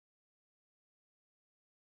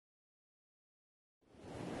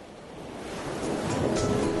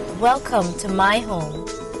Welcome to my home,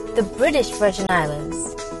 the British Virgin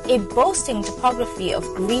Islands, a boasting topography of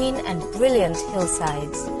green and brilliant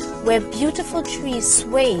hillsides, where beautiful trees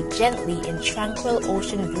sway gently in tranquil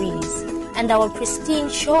ocean breeze, and our pristine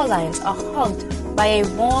shorelines are hugged by a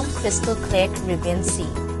warm, crystal-clear Caribbean sea.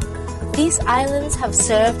 These islands have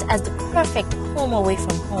served as the perfect home away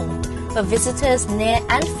from home for visitors near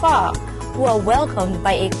and far who are welcomed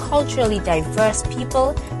by a culturally diverse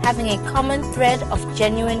people having a common thread of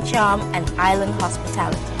genuine charm and island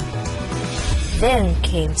hospitality. Then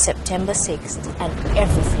came September 6th and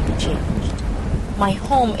everything changed. My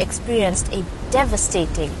home experienced a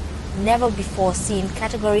devastating, never-before-seen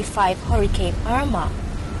Category 5 Hurricane Irma,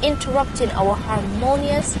 interrupting our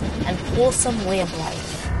harmonious and wholesome way of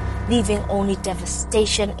life, leaving only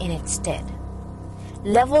devastation in its stead.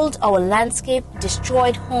 Leveled our landscape,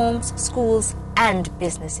 destroyed homes, schools, and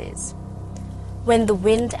businesses. When the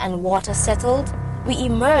wind and water settled, we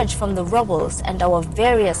emerged from the rubbles and our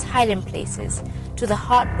various hiding places to the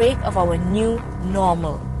heartbreak of our new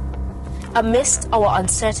normal. Amidst our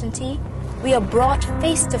uncertainty, we are brought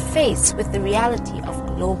face to face with the reality of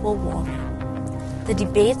global warming. The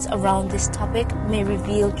debates around this topic may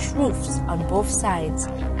reveal truths on both sides,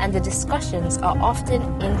 and the discussions are often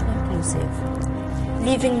inconclusive,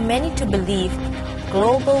 leaving many to believe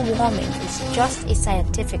global warming is just a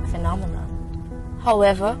scientific phenomenon.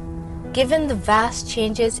 However, given the vast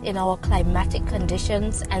changes in our climatic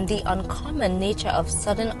conditions and the uncommon nature of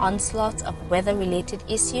sudden onslaughts of weather-related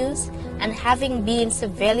issues, and having been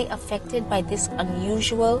severely affected by this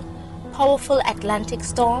unusual, powerful Atlantic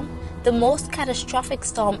storm, the most catastrophic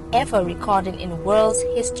storm ever recorded in world's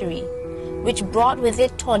history, which brought with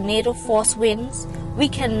it tornado-force winds, we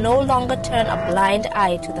can no longer turn a blind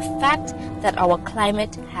eye to the fact that our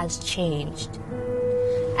climate has changed.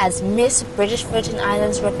 As Miss British Virgin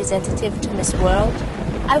Islands representative to Miss World,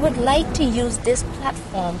 I would like to use this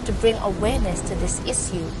platform to bring awareness to this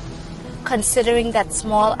issue, considering that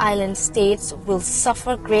small island states will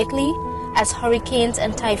suffer greatly as hurricanes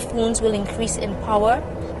and typhoons will increase in power,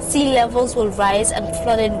 sea levels will rise, and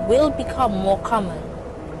flooding will become more common.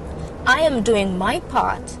 I am doing my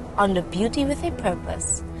part under Beauty with a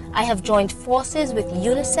Purpose. I have joined forces with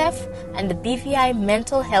UNICEF and the BVI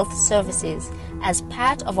Mental Health Services as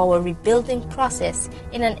part of our rebuilding process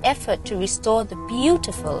in an effort to restore the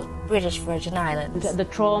beautiful British Virgin Islands. The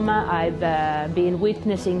trauma I've been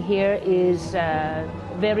witnessing here is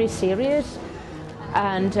very serious,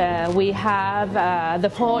 and we have the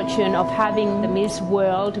fortune of having the Miss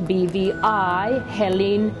World BVI,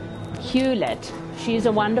 Helina HEWLETT. She's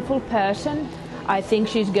a wonderful person. I think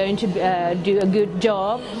she's going to do a good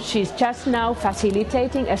job. She's just now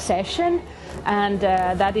facilitating a session, and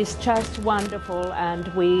that is just wonderful, and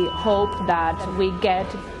we hope that we get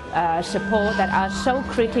support that are so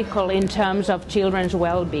critical in terms of children's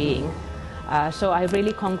well-being. So I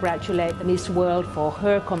really congratulate Miss World for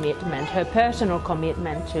her commitment, her personal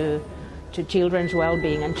commitment to children's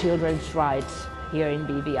well-being and children's rights here in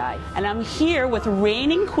BVI. And I'm here with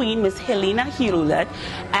reigning queen, Miss Helina HEWLETT,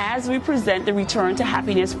 as we present the Return to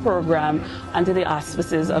Happiness program under the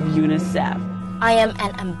auspices of UNICEF. I am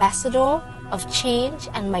an ambassador of change,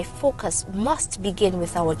 and my focus must begin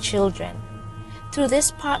with our children. Through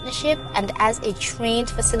this partnership and as a trained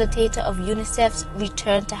facilitator of UNICEF's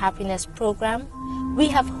Return to Happiness program, we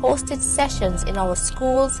have hosted sessions in our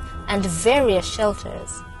schools and various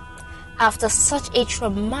shelters. After such a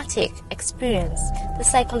traumatic experience, the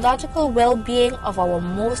psychological well-being of our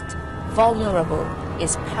most vulnerable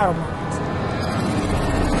is paramount.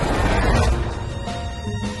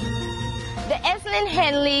 The Eslyn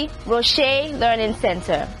Henley Roche Learning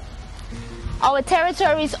Center, our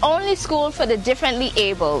territory's only school for the differently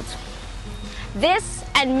abled. This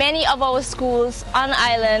and many of our schools on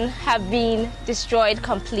island have been destroyed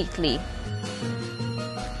completely.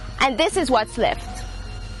 And this is what's left.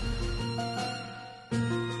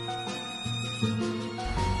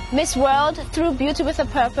 Miss World, through Beauty with a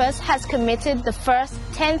Purpose, has committed the first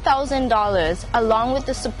 $10,000 along with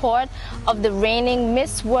the support of the reigning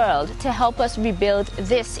Miss World to help us rebuild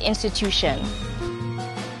this institution.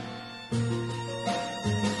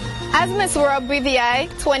 As Miss World BVI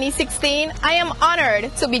 2016, I am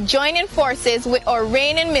honored to be joining forces with our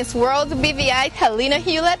reigning Miss World BVI Helina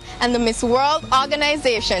HEWLETT and the Miss World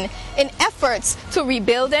organization in efforts to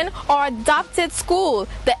rebuilding our adopted school,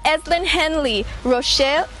 the Eslyn Henley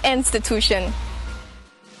Roche Institution.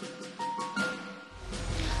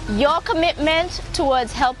 Your commitment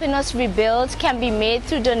towards helping us rebuild can be made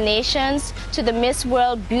through donations to the Miss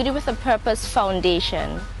World Beauty with a Purpose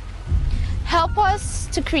Foundation. help us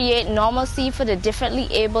to create normalcy for the differently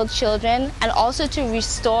abled children and also to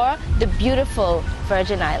restore the beautiful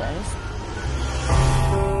Virgin Islands.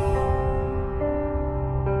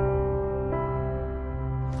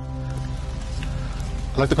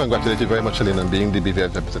 I'd like to congratulate you very much, Helina, on being the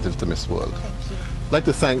BVI representative to Miss World. Thank you. I'd like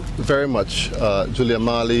to thank very much Julia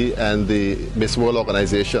Marley and the Miss World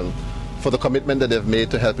organization for the commitment that they've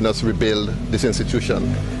made to helping us rebuild this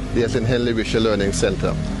institution, the Henley Richard Learning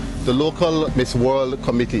Center. The local Miss World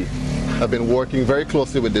committee have been working very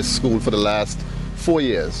closely with this school for the last 4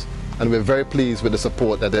 years, and we're very pleased with the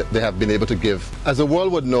support that they have been able to give. As the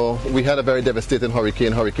world would know, we had a very devastating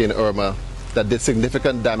hurricane, Hurricane Irma, that did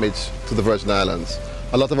significant damage to the Virgin Islands.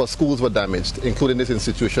 A lot of our schools were damaged, including this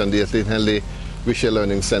institution, the Henley Richard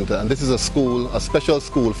Learning Center. And this is a school, a special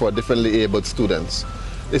school for differently abled students.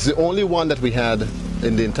 It's the only one that we had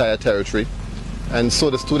in the entire territory. And so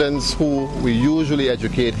the students who we usually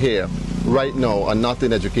educate here right now are not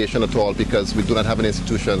in education at all because we do not have an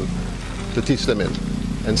institution to teach them in.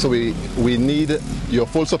 And so we need your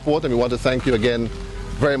full support, and we want to thank you again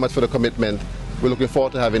very much for the commitment. We're looking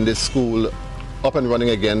forward to having this school up and running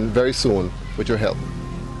again very soon with your help.